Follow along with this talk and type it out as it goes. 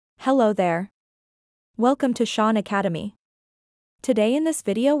Hello there. Welcome to Shaun Academy. Today in this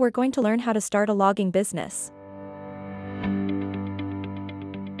video we're going to learn how to start a logging business.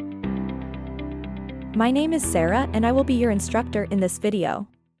 My name is Sarah and I will be your instructor in this video.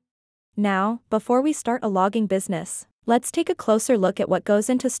 Now, before we start a logging business, let's take a closer look at what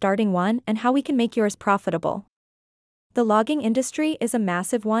goes into starting one and how we can make yours profitable. The logging industry is a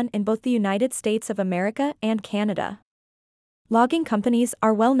massive one in both the United States of America and Canada. Logging companies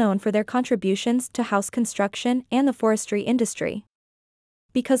are well known for their contributions to house construction and the forestry industry.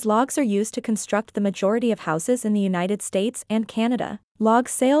 Because logs are used to construct the majority of houses in the United States and Canada, log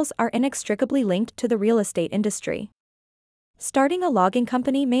sales are inextricably linked to the real estate industry. Starting a logging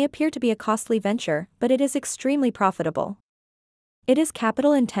company may appear to be a costly venture, but it is extremely profitable. It is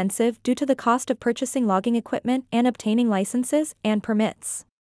capital intensive due to the cost of purchasing logging equipment and obtaining licenses and permits.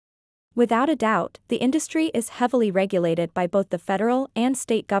 Without a doubt, the industry is heavily regulated by both the federal and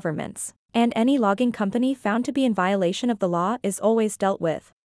state governments, and any logging company found to be in violation of the law is always dealt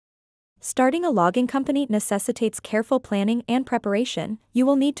with. Starting a logging company necessitates careful planning and preparation. You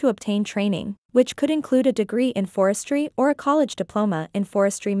will need to obtain training, which could include a degree in forestry or a college diploma in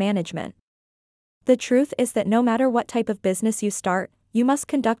forestry management. The truth is that no matter what type of business you start, you must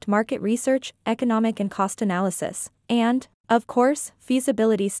conduct market research, economic and cost analysis, and, of course,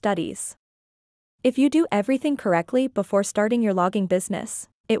 feasibility studies. If you do everything correctly before starting your logging business,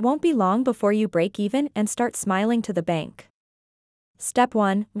 it won't be long before you break even and start smiling to the bank. Step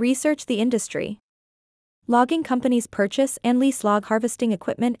 1. Research the industry. Logging companies purchase and lease log harvesting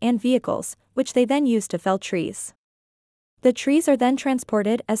equipment and vehicles, which they then use to fell trees. The trees are then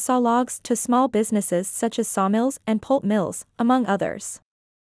transported as saw logs to small businesses such as sawmills and pulp mills, among others.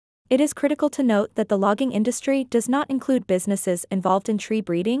 It is critical to note that the logging industry does not include businesses involved in tree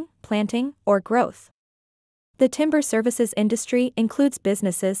breeding, planting, or growth. The timber services industry includes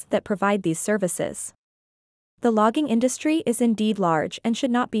businesses that provide these services. The logging industry is indeed large and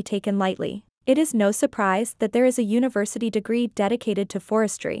should not be taken lightly. It is no surprise that there is a university degree dedicated to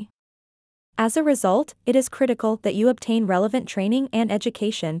forestry. As a result, it is critical that you obtain relevant training and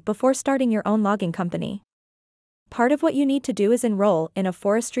education before starting your own logging company. Part of what you need to do is enroll in a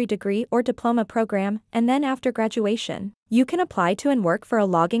forestry degree or diploma program, and then after graduation, you can apply to and work for a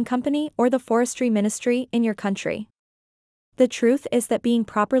logging company or the forestry ministry in your country. The truth is that being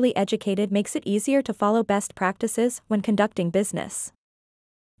properly educated makes it easier to follow best practices when conducting business.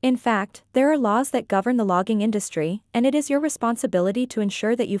 In fact, there are laws that govern the logging industry, and it is your responsibility to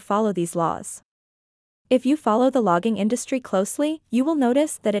ensure that you follow these laws. If you follow the logging industry closely, you will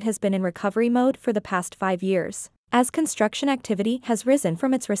notice that it has been in recovery mode for the past 5 years, as construction activity has risen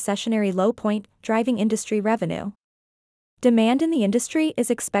from its recessionary low point, driving industry revenue. Demand in the industry is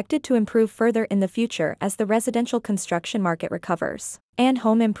expected to improve further in the future as the residential construction market recovers, and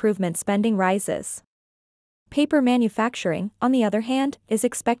home improvement spending rises. Paper manufacturing, on the other hand, is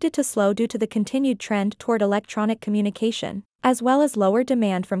expected to slow due to the continued trend toward electronic communication, as well as lower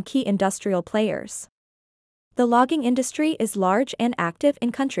demand from key industrial players. The logging industry is large and active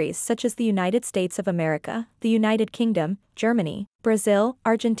in countries such as the United States of America, the United Kingdom, Germany, Brazil,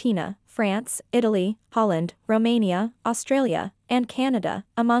 Argentina, France, Italy, Holland, Romania, Australia, and Canada,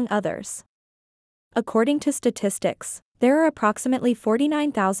 among others. According to statistics, there are approximately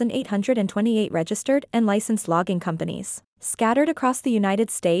 49,828 registered and licensed logging companies, scattered across the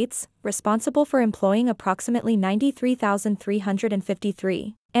United States, responsible for employing approximately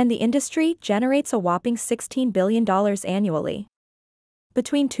 93,353, and the industry generates a whopping $16 billion annually.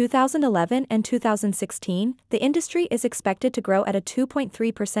 Between 2011 and 2016, the industry is expected to grow at a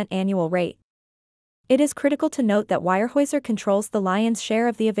 2.3% annual rate. It is critical to note that Weyerhaeuser controls the lion's share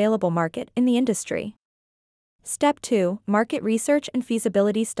of the available market in the industry. Step 2. Market research and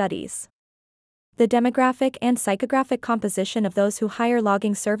feasibility studies. The demographic and psychographic composition of those who hire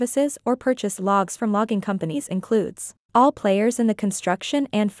logging services or purchase logs from logging companies includes all players in the construction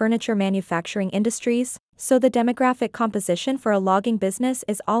and furniture manufacturing industries, so the demographic composition for a logging business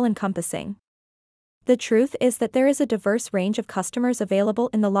is all-encompassing. The truth is that there is a diverse range of customers available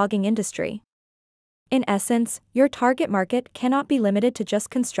in the logging industry. In essence, your target market cannot be limited to just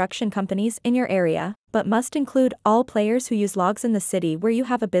construction companies in your area, but must include all players who use logs in the city where you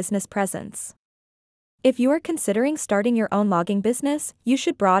have a business presence. If you are considering starting your own logging business, you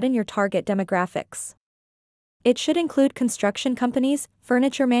should broaden your target demographics. It should include construction companies,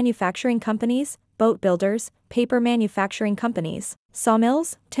 furniture manufacturing companies, boat builders, paper manufacturing companies,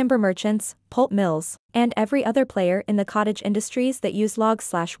 sawmills, timber merchants, pulp mills, and every other player in the cottage industries that use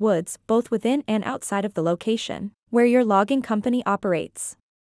logs/woods both within and outside of the location where your logging company operates.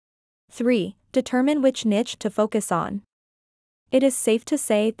 3. Determine which niche to focus on. It is safe to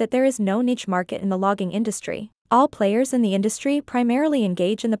say that there is no niche market in the logging industry. All players in the industry primarily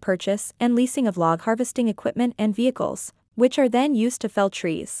engage in the purchase and leasing of log harvesting equipment and vehicles, which are then used to fell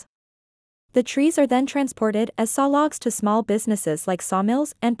trees. The trees are then transported as saw logs to small businesses like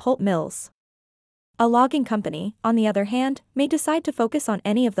sawmills and pulp mills. A logging company, on the other hand, may decide to focus on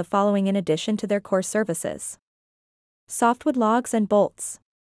any of the following in addition to their core services: softwood logs and bolts,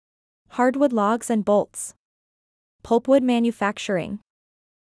 hardwood logs and bolts, pulpwood manufacturing,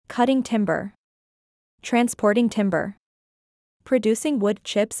 cutting timber, transporting timber, producing wood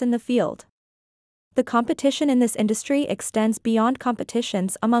chips in the field. The competition in this industry extends beyond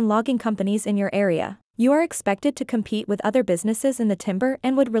competitions among logging companies in your area. You are expected to compete with other businesses in the timber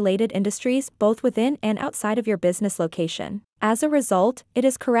and wood-related industries both within and outside of your business location. As a result, it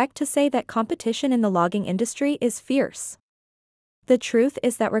is correct to say that competition in the logging industry is fierce. The truth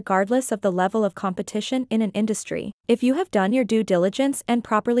is that regardless of the level of competition in an industry, if you have done your due diligence and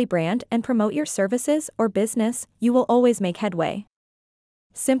properly brand and promote your services or business, you will always make headway.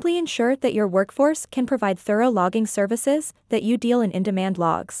 Simply ensure that your workforce can provide thorough logging services, that you deal in-demand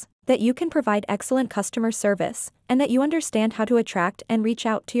logs, that you can provide excellent customer service, and that you understand how to attract and reach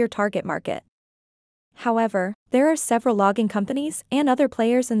out to your target market. However, there are several logging companies and other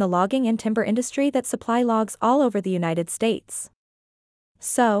players in the logging and timber industry that supply logs all over the United States.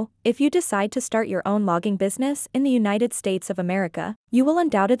 So, if you decide to start your own logging business in the United States of America, you will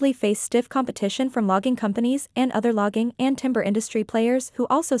undoubtedly face stiff competition from logging companies and other logging and timber industry players who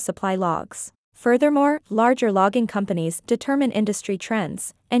also supply logs. Furthermore, larger logging companies determine industry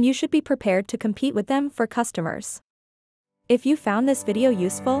trends, and you should be prepared to compete with them for customers. If you found this video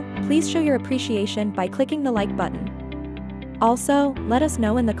useful, please show your appreciation by clicking the like button. Also, let us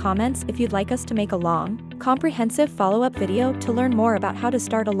know in the comments if you'd like us to make a long, comprehensive follow-up video to learn more about how to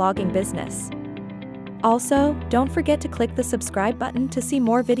start a logging business. Also, don't forget to click the subscribe button to see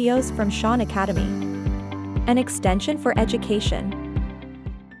more videos from Shaun Academy, an extension for education.